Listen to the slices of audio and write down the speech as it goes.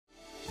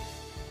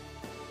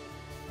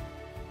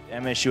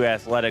MSU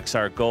Athletics,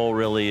 our goal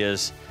really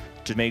is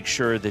to make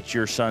sure that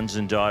your sons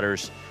and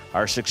daughters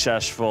are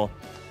successful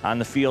on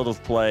the field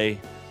of play,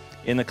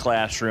 in the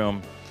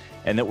classroom,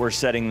 and that we're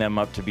setting them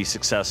up to be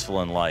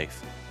successful in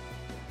life.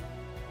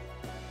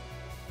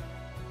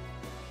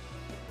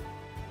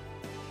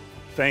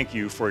 Thank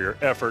you for your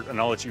effort and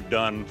all that you've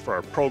done for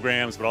our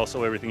programs, but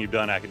also everything you've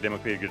done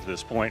academically to get to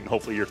this point. And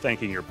hopefully you're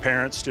thanking your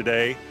parents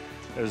today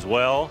as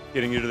well,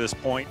 getting you to this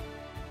point.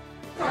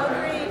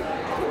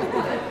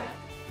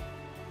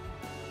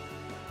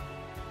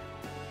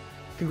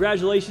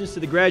 Congratulations to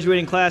the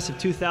graduating class of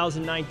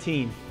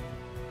 2019.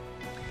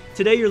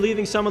 Today you're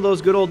leaving some of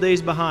those good old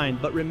days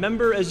behind, but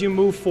remember as you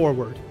move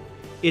forward,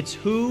 it's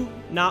who,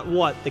 not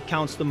what, that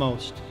counts the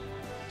most.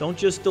 Don't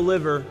just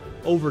deliver,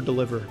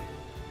 over-deliver.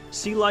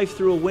 See life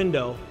through a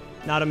window,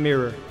 not a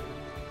mirror,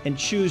 and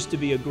choose to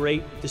be a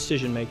great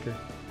decision maker.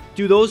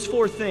 Do those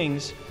 4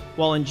 things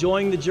while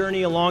enjoying the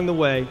journey along the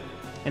way,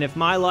 and if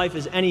my life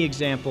is any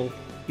example,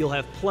 you'll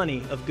have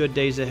plenty of good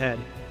days ahead.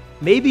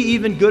 Maybe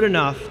even good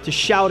enough to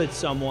shout at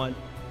someone,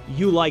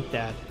 "You like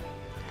that."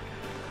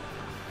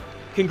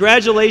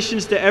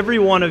 Congratulations to every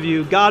one of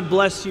you. God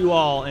bless you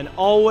all, and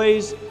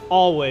always,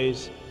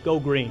 always go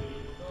green.